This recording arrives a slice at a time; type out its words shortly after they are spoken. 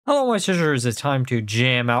Hello my sisters, it's time to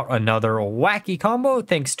jam out another wacky combo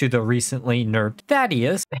thanks to the recently nerfed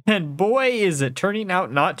Thaddius, and boy is it turning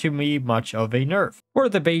out not to be much of a nerf. For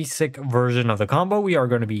the basic version of the combo, we are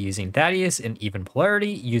going to be using Thaddius in even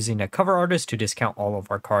polarity, using a cover artist to discount all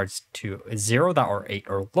of our cards to 0 that are 8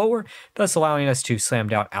 or lower, thus allowing us to slam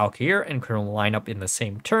down Alkair and Criminal line up in the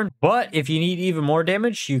same turn. But if you need even more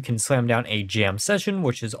damage, you can slam down a Jam Session,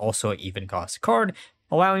 which is also an even cost card,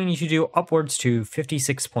 allowing you to do upwards to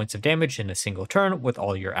 56 points of damage in a single turn with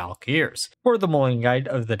all your Alkairs. For the Mulligan guide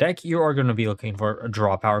of the deck, you are going to be looking for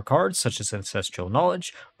draw power cards such as Ancestral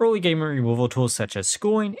Knowledge, early game removal tools such as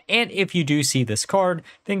Schooling, and if you do see this card,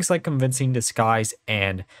 things like Convincing Disguise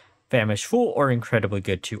and Famished Fool are incredibly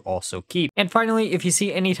good to also keep. And finally, if you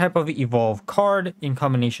see any type of Evolve card in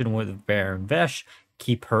combination with Baron Vesh,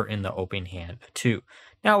 keep her in the open hand too.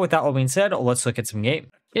 Now with that all being said, let's look at some game.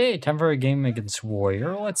 Okay, time for a game against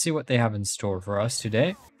Warrior. Let's see what they have in store for us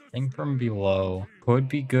today. Thing from below could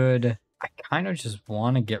be good. I kind of just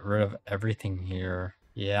want to get rid of everything here.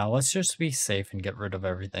 Yeah, let's just be safe and get rid of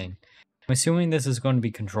everything. I'm assuming this is going to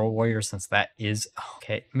be Control Warrior since that is...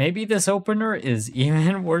 Okay, maybe this opener is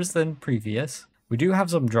even worse than previous. We do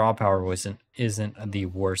have some draw power, which isn't the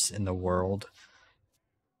worst in the world.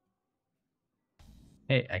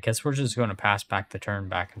 Hey, I guess we're just going to pass back the turn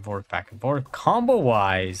back and forth, back and forth.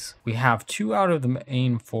 Combo-wise, we have 2 out of the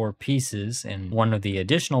main 4 pieces and 1 of the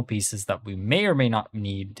additional pieces that we may or may not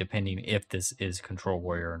need depending if this is Control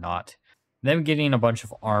Warrior or not. Them getting a bunch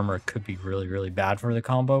of armor could be really, really bad for the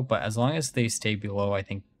combo, but as long as they stay below, I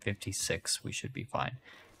think, 56, we should be fine.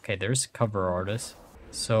 Okay, there's Cover Artist.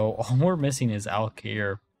 So all we're missing is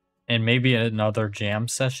Alkair and maybe another Jam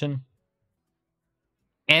Session.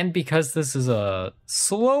 And because this is a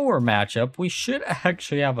slower matchup, we should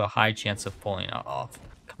actually have a high chance of pulling it off.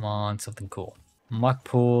 Come on, something cool. Muck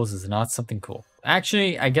Pools is not something cool.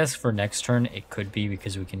 Actually, I guess for next turn, it could be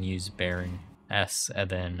because we can use Baron S and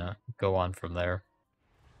then go on from there.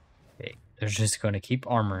 Okay, they're just going to keep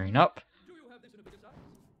armoring up.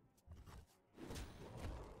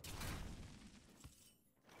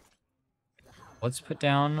 Let's put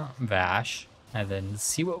down Vash and then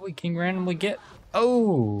see what we can randomly get.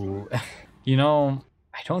 Oh, you know,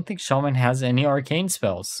 I don't think Shaman has any arcane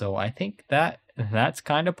spells, so I think that's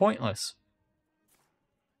kind of pointless.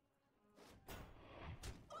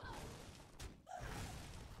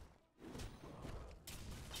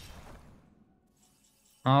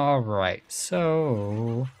 Alright,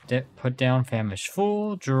 so put down Famished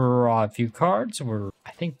Fool, draw a few cards. We're,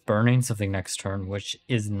 I think, burning something next turn, which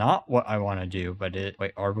is not what I want to do, but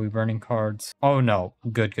wait, are we burning cards? Oh no,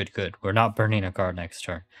 good. We're not burning a card next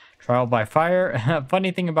turn. Trial by Fire.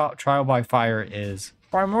 Funny thing about Trial by Fire is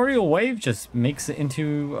Primordial Wave just makes it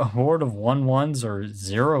into a horde of 1/1s or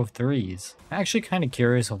 0/3s. I'm actually kind of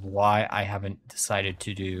curious of why I haven't decided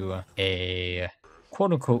to do a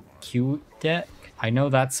quote-unquote cute deck. I know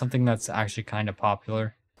that's something that's actually kind of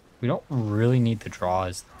popular. We don't really need the draw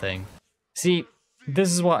as the thing. See,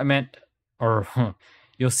 this is what I meant, or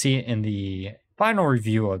you'll see it in the final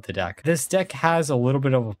review of the deck. This deck has a little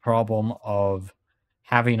bit of a problem of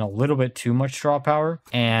having a little bit too much draw power,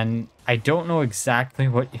 and I don't know exactly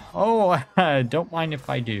what... Oh, don't mind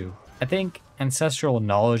if I do. I think Ancestral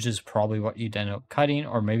Knowledge is probably what you'd end up cutting,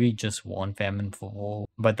 or maybe just 1 Famine Fool,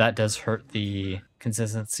 but that does hurt the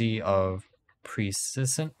consistency of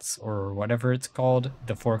Persistence or whatever it's called,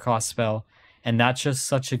 the 4-cost spell, and that's just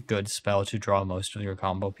such a good spell to draw most of your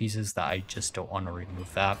combo pieces that I just don't want to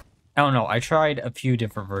remove that. I don't know, I tried a few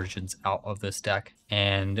different versions out of this deck,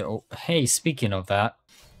 and oh, hey, speaking of that,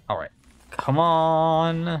 alright, come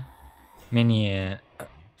on, minion.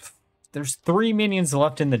 There's 3 minions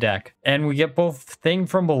left in the deck, and we get both Thing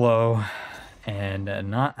from Below and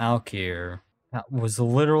not Alkair. That was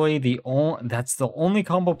literally that's the only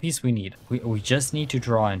combo piece we need. We just need to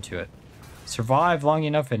draw into it. Survive long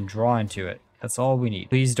enough and draw into it. That's all we need.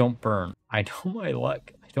 Please don't burn. I know my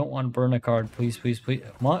luck. I don't want to burn a card. Please.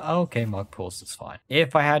 Okay, Muck Pools is fine.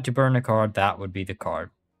 If I had to burn a card, that would be the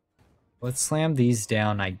card. Let's slam these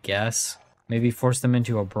down, I guess. Maybe force them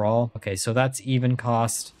into a brawl. Okay, so that's even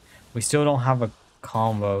cost. We still don't have a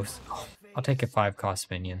combo. Oh, I'll take a 5-cost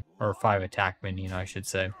minion. Or 5 attack minion, I should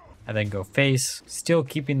say. And then go face, still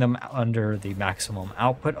keeping them under the maximum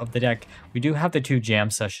output of the deck. We do have the 2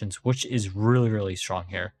 Jam Sessions, which is really, really strong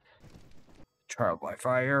here. Trial by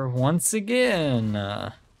Fire once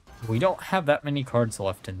again. We don't have that many cards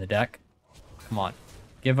left in the deck. Come on,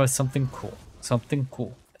 give us something cool. Something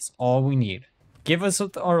cool. That's all we need. Give us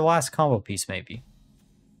our last combo piece, maybe.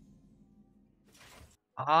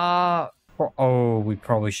 Oh, we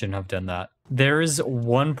probably shouldn't have done that. there is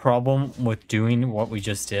one problem with doing what we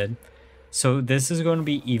just did. So this is going to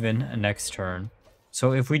be even next turn.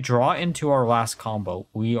 So if we draw into our last combo,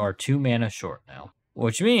 we are 2 mana short now.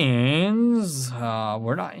 Which means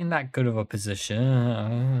we're not in that good of a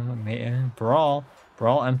position. Brawl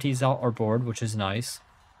empties out our board, which is nice.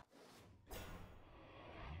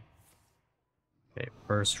 Okay,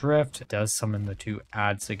 First Rift does summon the 2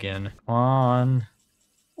 adds again. Come on.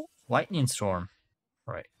 Lightning Storm.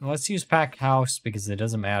 All right, let's use Pack House because it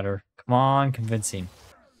doesn't matter. Come on, convincing.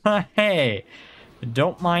 Hey,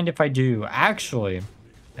 don't mind if I do. Actually,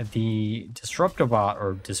 the Disruptobot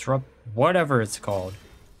or Disrupt, whatever it's called.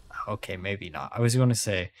 Okay, maybe not. I was going to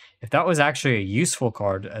say, if that was actually a useful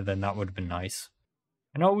card, then that would have been nice.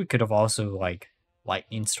 I know we could have also, like,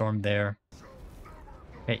 Lightning Storm there.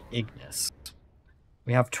 Okay, Ignis.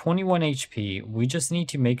 We have 21 HP. We just need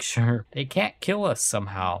to make sure they can't kill us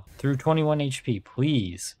somehow through 21 HP,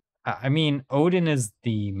 please. I mean, Odin is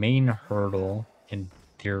the main hurdle in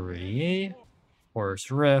theory.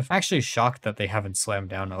 Forest Rift. I'm actually shocked that they haven't slammed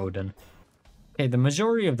down Odin. Okay, the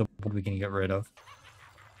majority of the board we can get rid of.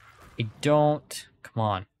 I don't... Come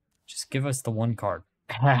on. Just give us the one card.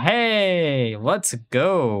 Hey, let's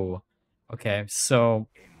go. Okay, so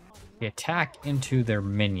we attack into their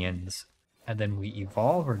minions. And then we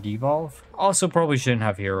evolve or devolve. Also, probably shouldn't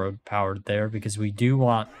have hero powered there because we do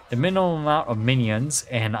want the minimum amount of minions.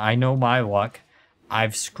 And I know my luck.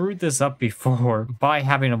 I've screwed this up before by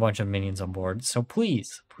having a bunch of minions on board. So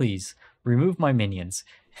please, please, remove my minions.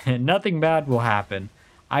 Nothing bad will happen.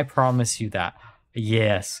 I promise you that.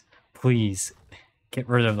 Yes, please. Get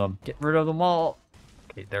rid of them. Get rid of them all.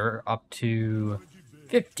 Okay, they're up to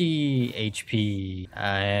 50 HP.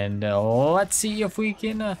 And let's see if we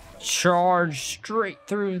can charge straight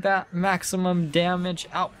through that maximum damage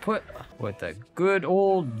output with a good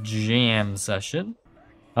old jam session.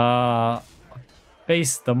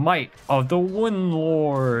 Face the might of the Wind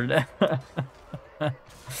Lord.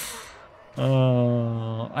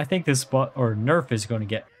 I think this nerf is going to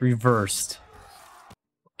get reversed.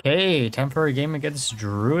 Okay, temporary game against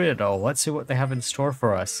Druid. Oh, let's see what they have in store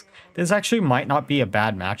for us. This actually might not be a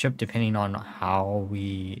bad matchup depending on how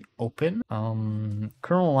we open.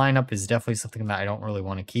 Colonel lineup is definitely something that I don't really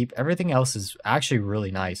want to keep. Everything else is actually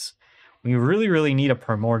really nice. We really need a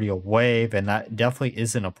Primordial Wave, and that definitely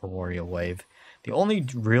isn't a Primordial Wave. The only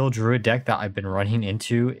real Druid deck that I've been running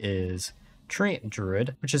into is Treant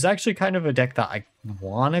Druid, which is actually kind of a deck that I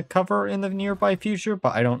want to cover in the nearby future,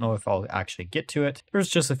 but I don't know if I'll actually get to it. There's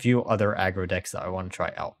just a few other aggro decks that I want to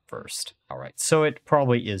try out first. All right, so it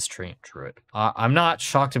probably is Treant Druid. I'm not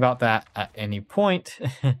shocked about that at any point.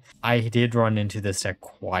 I did run into this deck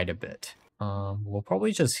quite a bit. We'll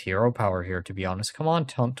probably just hero power here, to be honest. Come on,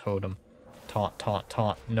 Taunt Totem.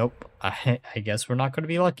 Taunt. Nope. I guess we're not going to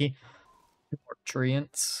be lucky. More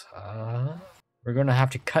Treants. We're going to have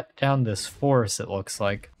to cut down this forest, it looks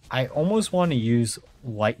like. I almost want to use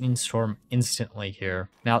Lightning Storm instantly here.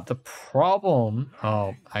 Now, the problem...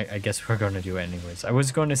 Oh, I guess we're going to do it anyways. I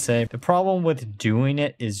was going to say, the problem with doing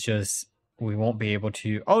it is just we won't be able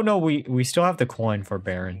to... Oh, no, we still have the coin for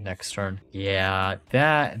Baron next turn. Yeah,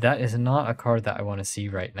 that is not a card that I want to see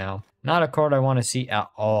right now. Not a card I want to see at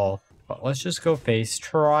all. But let's just go face,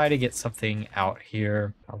 try to get something out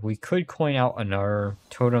here. We could coin out another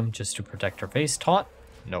totem just to protect our face. Taunt?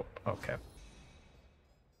 Nope. Okay.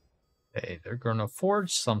 Okay, they're gonna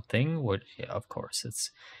forge something. Which, yeah, of course,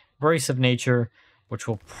 it's Embrace of Nature, which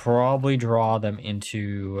will probably draw them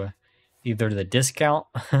into either the discount.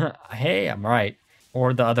 Hey, I'm right.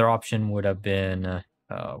 Or the other option would have been,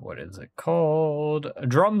 what is it called? A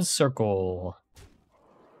Drum Circle.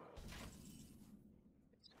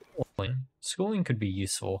 Schooling could be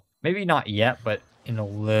useful. Maybe not yet, but in a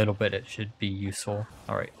little bit it should be useful.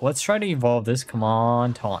 All right, let's try to evolve this. Come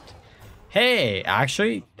on, Taunt. Hey,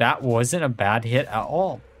 actually, that wasn't a bad hit at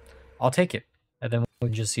all. I'll take it. And then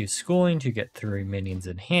we'll just use Schooling to get 3 minions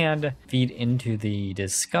in hand. Feed into the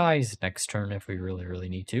Disguise next turn if we really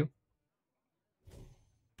need to.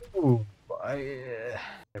 Ooh,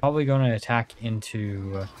 probably going to attack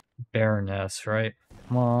into Baroness, right?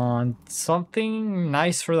 Come on, something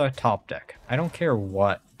nice for the top deck. I don't care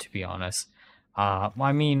what, to be honest.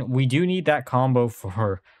 I mean, we do need that combo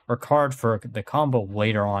for, or card for the combo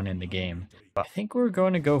later on in the game. But I think we're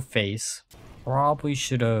going to go face. Probably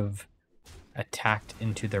should have attacked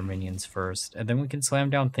into their minions first. And then we can slam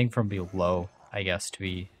down Thing from below, I guess, to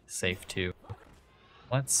be safe too.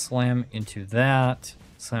 Let's slam into that.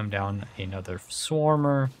 Slam down another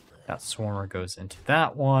Swarmer. That Swarmer goes into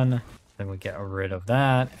that one. Then we get rid of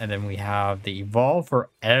that. And then we have the Evolve for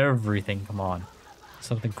everything. Come on.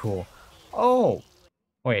 Something cool. Oh!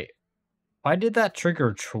 Wait. Why did that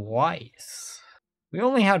trigger twice? We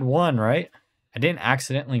only had one, right? I didn't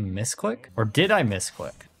accidentally misclick? Or did I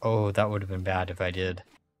misclick? Oh, that would have been bad if I did.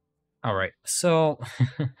 All right, so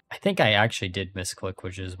I think I actually did misclick,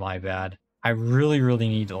 which is my bad. I really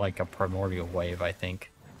need like a Primordial Wave, I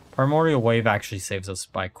think. Primordial Wave actually saves us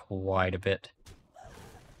by quite a bit.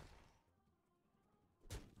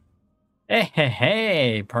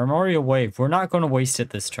 Hey, Primordial Wave. We're not going to waste it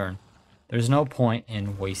this turn. There's no point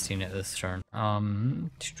in wasting it this turn.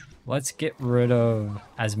 Let's get rid of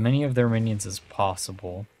as many of their minions as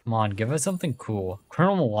possible. Come on, give us something cool.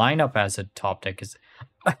 Criminal lineup as a top deck is...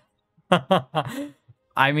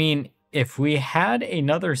 I mean, if we had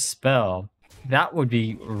another spell, that would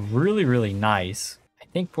be really nice. I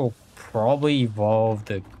think we'll probably evolve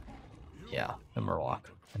the Murloc.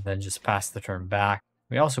 And then just pass the turn back.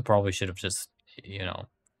 We also probably should have just, you know,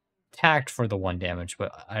 attacked for the 1 damage,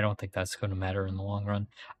 but I don't think that's going to matter in the long run.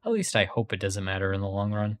 At least I hope it doesn't matter in the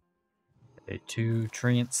long run. Okay, 2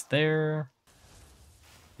 Treants there.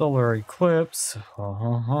 Solar Eclipse.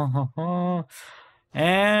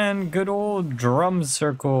 And good old drum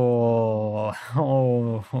circle.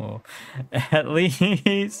 Oh, at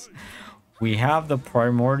least we have the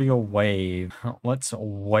Primordial Wave. Let's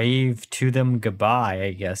wave to them goodbye,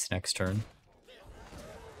 I guess, next turn.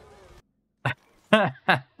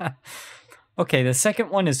 Okay, the second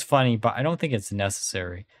one is funny, but I don't think it's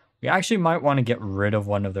necessary. We actually might want to get rid of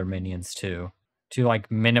one of their minions too. To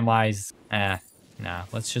like minimize... nah,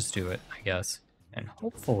 let's just do it, I guess. And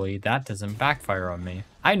hopefully that doesn't backfire on me.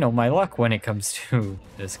 I know my luck when it comes to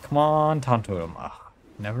this. Come on, Tantotem. Ugh,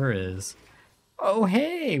 never is. Oh,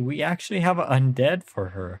 hey, we actually have an undead for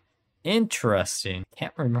her. Interesting.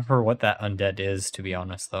 Can't remember what that undead is, to be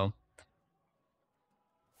honest, though.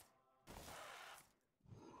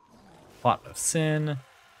 Plot of Sin.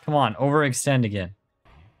 Come on, overextend again.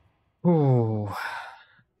 Ooh.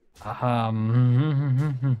 How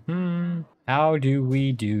do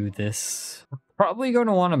we do this? We're probably going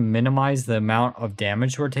to want to minimize the amount of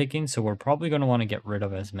damage we're taking, so we're probably going to want to get rid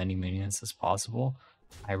of as many minions as possible.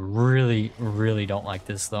 I really don't like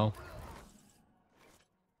this, though.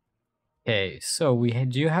 Okay, so we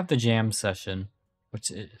do have the jam session,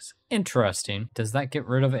 which is interesting. Does that get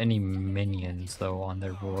rid of any minions, though, on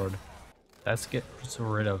their board? Let's get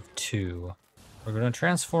rid of 2. We're going to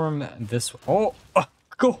transform this... Oh!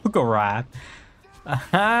 Golganneth!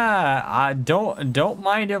 Aha! Don't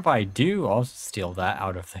mind if I do. I'll steal that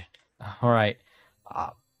out of there. Alright.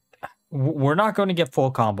 We're not going to get full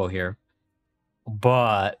combo here.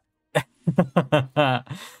 But...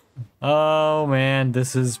 oh, man.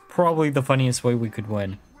 This is probably the funniest way we could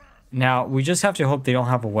win. Now, we just have to hope they don't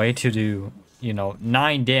have a way to do, you know,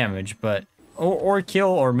 9 damage, but... Or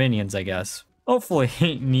kill our minions, I guess. Hopefully,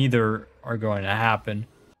 neither are going to happen.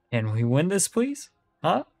 Can we win this, please?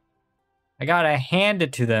 Huh? I gotta hand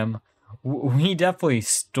it to them. We definitely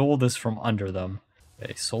stole this from under them.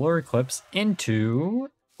 Okay, Solar Eclipse into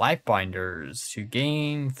Lifebinders to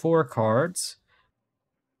gain 4 cards.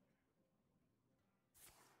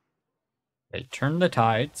 Okay, turn the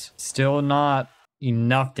tides. Still not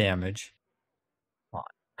enough damage. Come on.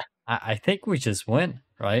 I think we just win,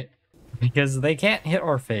 right? Because they can't hit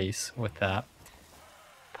our face with that.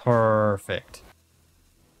 Perfect.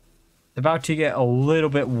 It's about to get a little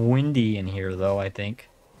bit windy in here, though, I think.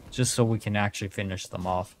 Just so we can actually finish them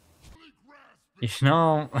off. You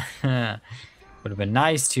know, would have been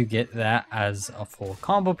nice to get that as a full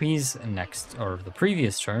combo piece next, or the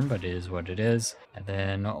previous turn, but it is what it is. And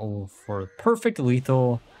then, oh, for perfect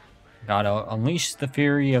lethal, gotta unleash the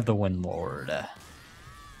fury of the Windlord.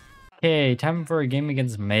 Okay, time for a game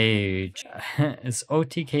against Mage. It's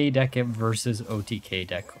OTK deck versus OTK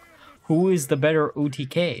deck. Who is the better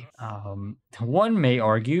OTK? One may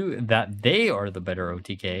argue that they are the better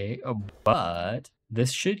OTK, but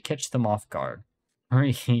this should catch them off guard.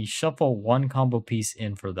 Shuffle one combo piece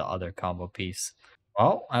in for the other combo piece.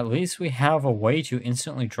 Well, at least we have a way to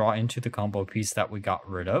instantly draw into the combo piece that we got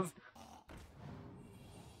rid of.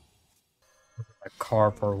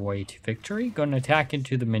 Carve our way to victory. Going to attack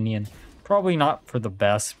into the minion. Probably not for the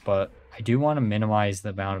best, but I do want to minimize the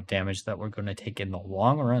amount of damage that we're going to take in the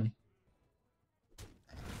long run.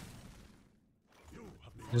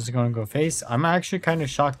 Just going to go face. I'm actually kind of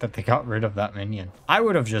shocked that they got rid of that minion. I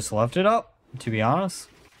would have just left it up, to be honest.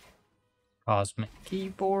 Cosmic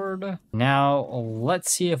Keyboard. Now,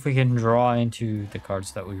 let's see if we can draw into the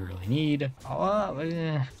cards that we really need.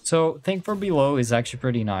 So, Think from Below is actually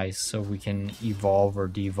pretty nice, so we can evolve or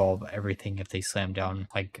devolve everything if they slam down,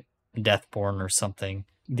 like Deathborn or something.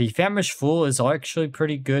 The Famished Fool is actually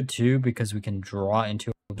pretty good too, because we can draw into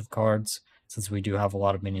a lot of cards. since we do have a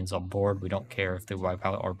lot of minions on board. We don't care if they wipe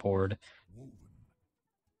out our board.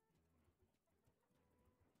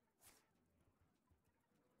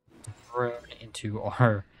 Rune into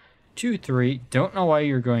our 2/3. Don't know why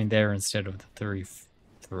you're going there instead of the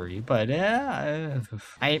 3/3, but I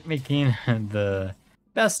ain't making the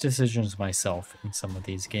best decisions myself in some of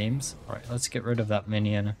these games. All right, let's get rid of that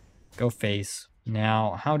minion. Go face.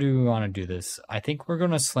 Now, how do we want to do this? I think we're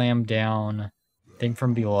going to slam down thing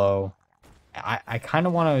from below. I kind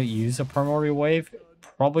of want to use a primordial wave.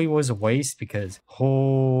 Probably was a waste because,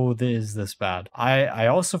 oh, is this bad. I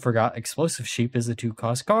also forgot Explosive Sheep is a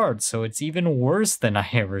 2-cost card, so it's even worse than I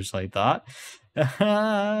originally thought.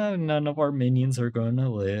 None of our minions are going to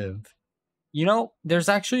live. You know, there's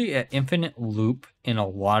actually an infinite loop in a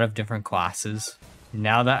lot of different classes,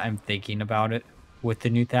 now that I'm thinking about it, with the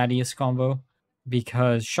new Thaddius combo.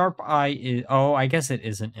 Because Sharp Eye is... Oh, I guess it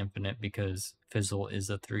isn't infinite because Fizzle is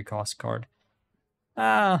a 3-cost card.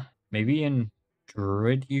 Maybe in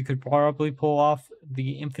Druid you could probably pull off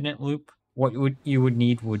the infinite loop. What you would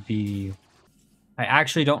need would be... I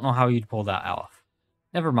actually don't know how you'd pull that off.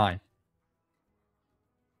 Never mind.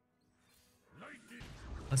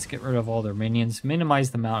 Let's get rid of all their minions. Minimize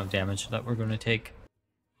the amount of damage that we're going to take.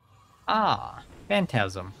 Ah,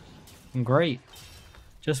 Phantasm. Great.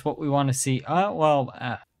 Just what we want to see.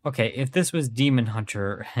 Okay, if this was Demon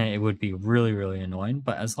Hunter, it would be really, really annoying.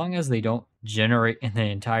 But as long as they don't generate in the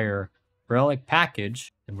entire relic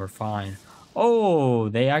package, then we're fine. Oh,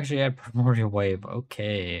 they actually had Primordial Wave.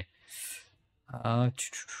 Okay. How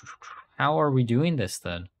are we doing this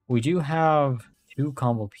then? We do have 2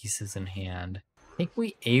 combo pieces in hand. I think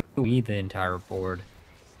we AoE the entire board.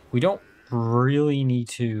 We don't really need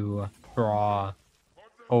to draw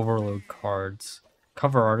overload cards.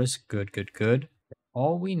 Cover Artist, good, good, good.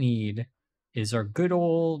 All we need is our good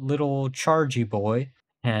old little chargy boy,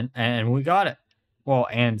 and we got it. Well,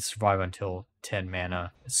 and survive until 10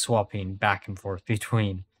 mana, swapping back and forth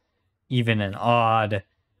between even and odd.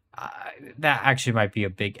 That actually might be a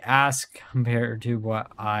big ask compared to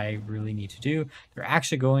what I really need to do. They're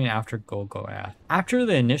actually going after Golganneth. After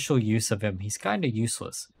the initial use of him, he's kind of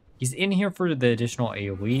useless. He's in here for the additional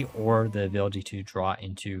AoE or the ability to draw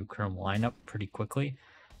into current lineup pretty quickly.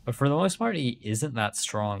 But for the most part, he isn't that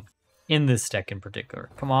strong in this deck in particular.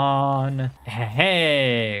 Come on.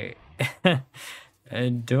 Hey!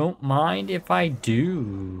 Don't mind if I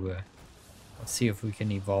do. Let's see if we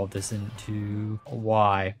can evolve this into a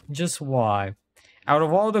Y. Just Y. Out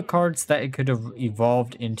of all the cards that it could have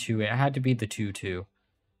evolved into, it had to be the 2/2.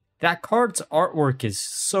 That card's artwork is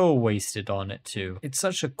so wasted on it too. It's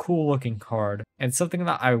such a cool looking card. And something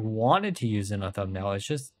that I wanted to use in a thumbnail. It's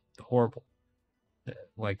just horrible.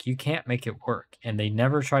 Like, you can't make it work. And they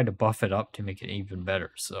never try to buff it up to make it even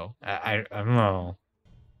better. So, I don't know.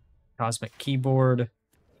 Cosmic Keyboard.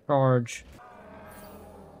 Charge.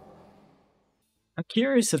 I'm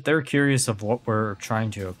curious if they're curious of what we're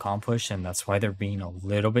trying to accomplish, and that's why they're being a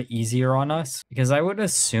little bit easier on us. Because I would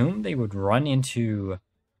assume they would run into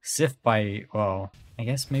Sif by, well, I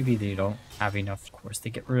guess maybe they don't have enough. Of course, they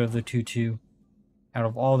get rid of the 2/2. Out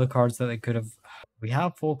of all the cards that they could have, we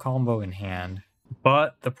have full combo in hand.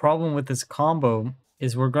 But the problem with this combo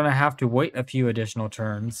is we're going to have to wait a few additional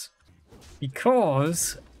turns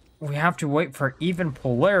because we have to wait for even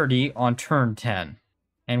polarity on turn 10.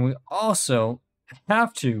 And we also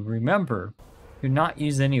have to remember to not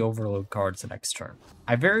use any overload cards the next turn.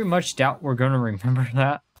 I very much doubt we're going to remember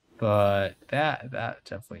that, but that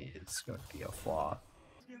definitely is going to be a flaw.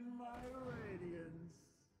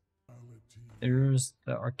 There's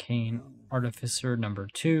the Arcane Artificer number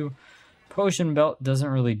 2. Potion Belt doesn't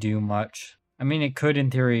really do much. I mean, it could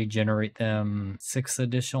in theory generate them 6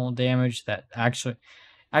 additional damage. That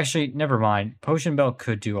actually, never mind. Potion Belt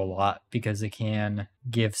could do a lot because it can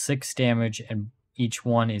give 6 damage and each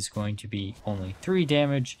one is going to be only 3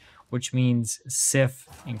 damage, which means Sif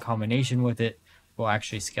in combination with it will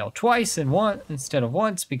actually scale twice instead of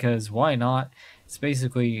once, because why not? It's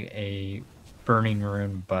basically a burning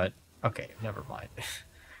rune, but okay, never mind.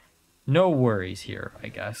 No worries here, I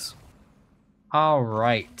guess. All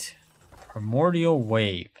right, Primordial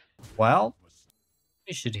Wave. Well,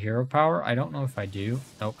 I should hero power. I don't know if I do.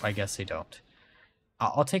 Nope, I guess I don't.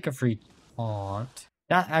 I'll take a free taunt.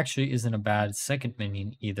 That actually isn't a bad second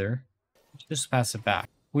minion either. Just pass it back.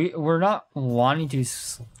 We're not wanting to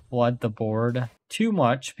flood the board too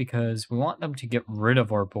much because we want them to get rid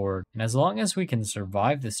of our board. And as long as we can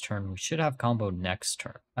survive this turn, we should have combo next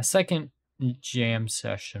turn. A second jam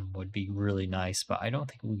session would be really nice, but I don't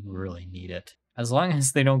think we really need it. As long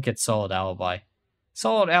as they don't get Solid Alibi.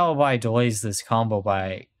 Solid Alibi delays this combo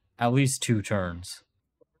by at least 2 turns.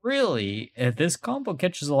 really, this combo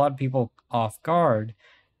catches a lot of people off guard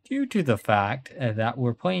due to the fact that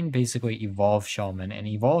we're playing basically Evolve Shaman, and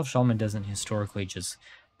Evolve Shaman doesn't historically just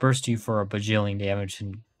burst you for a bajillion damage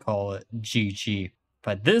and call it GG.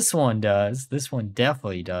 But this one does. This one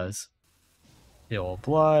definitely does. Heal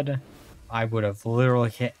blood. I would have literally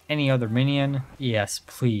hit any other minion. Yes,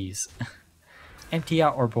 please. Empty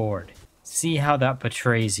out our board. See how that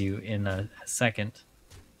betrays you in a second.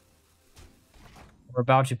 We're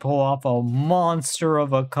about to pull off a monster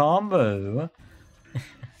of a combo.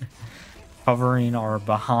 Covering our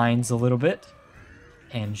behinds a little bit.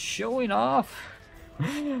 And showing off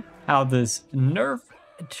how this nerf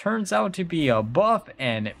turns out to be a buff.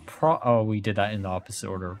 And oh, we did that in the opposite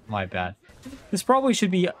order. My bad. This probably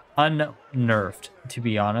should be unnerfed, to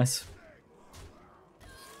be honest.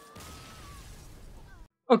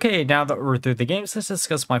 Okay, now that we're through the games, let's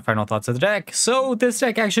discuss my final thoughts of the deck. So, this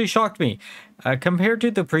deck actually shocked me. Compared to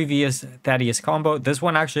the previous Thaddius combo, this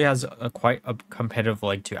one actually has quite a competitive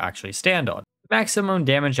leg to actually stand on. Maximum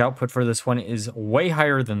damage output for this one is way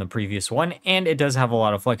higher than the previous one, and it does have a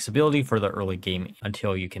lot of flexibility for the early game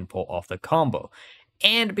until you can pull off the combo.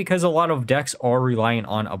 And because a lot of decks are relying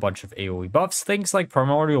on a bunch of AoE buffs, things like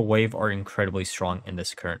Primordial Wave are incredibly strong in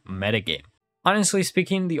this current metagame. Honestly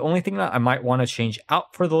speaking, the only thing that I might want to change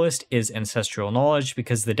out for the list is Ancestral Knowledge,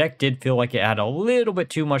 because the deck did feel like it had a little bit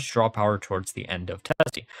too much draw power towards the end of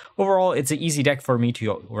testing. Overall, it's an easy deck for me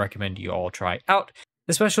to recommend you all try out,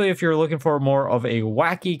 especially if you're looking for more of a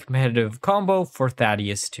wacky competitive combo for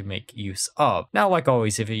Thaddius to make use of. Now, like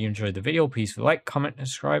always, if you enjoyed the video, please like, comment, and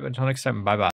subscribe. Until next time, bye-bye.